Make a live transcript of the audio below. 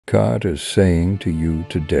God is saying to you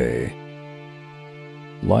today.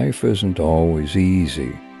 Life isn't always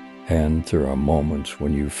easy, and there are moments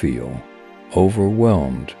when you feel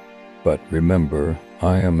overwhelmed. But remember,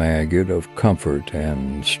 I am agate of comfort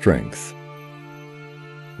and strength.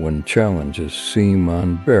 When challenges seem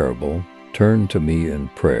unbearable, turn to me in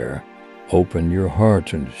prayer. Open your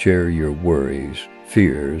heart and share your worries,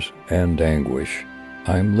 fears, and anguish.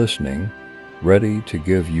 I'm listening, ready to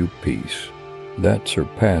give you peace that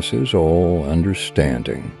surpasses all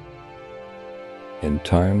understanding. In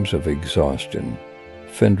times of exhaustion,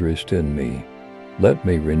 find rest in me. Let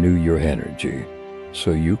me renew your energy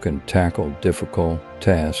so you can tackle difficult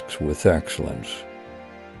tasks with excellence.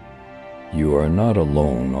 You are not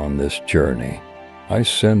alone on this journey. I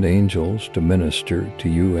send angels to minister to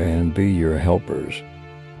you and be your helpers.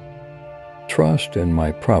 Trust in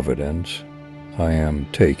my providence. I am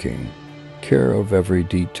taking care of every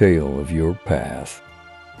detail of your path.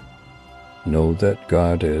 Know that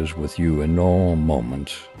God is with you in all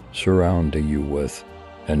moments, surrounding you with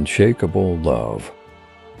unshakable love.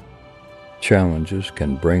 Challenges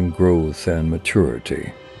can bring growth and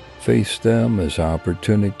maturity. Face them as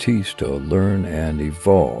opportunities to learn and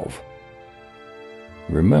evolve.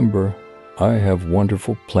 Remember, I have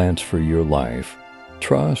wonderful plans for your life.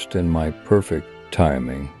 Trust in my perfect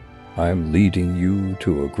timing. I'm leading you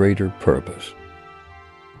to a greater purpose.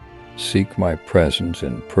 Seek my presence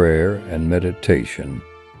in prayer and meditation.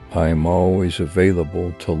 I am always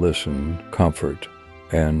available to listen, comfort,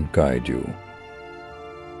 and guide you.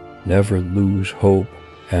 Never lose hope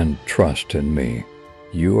and trust in me.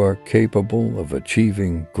 You are capable of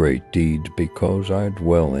achieving great deeds because I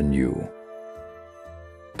dwell in you.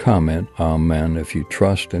 Comment Amen if you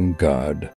trust in God.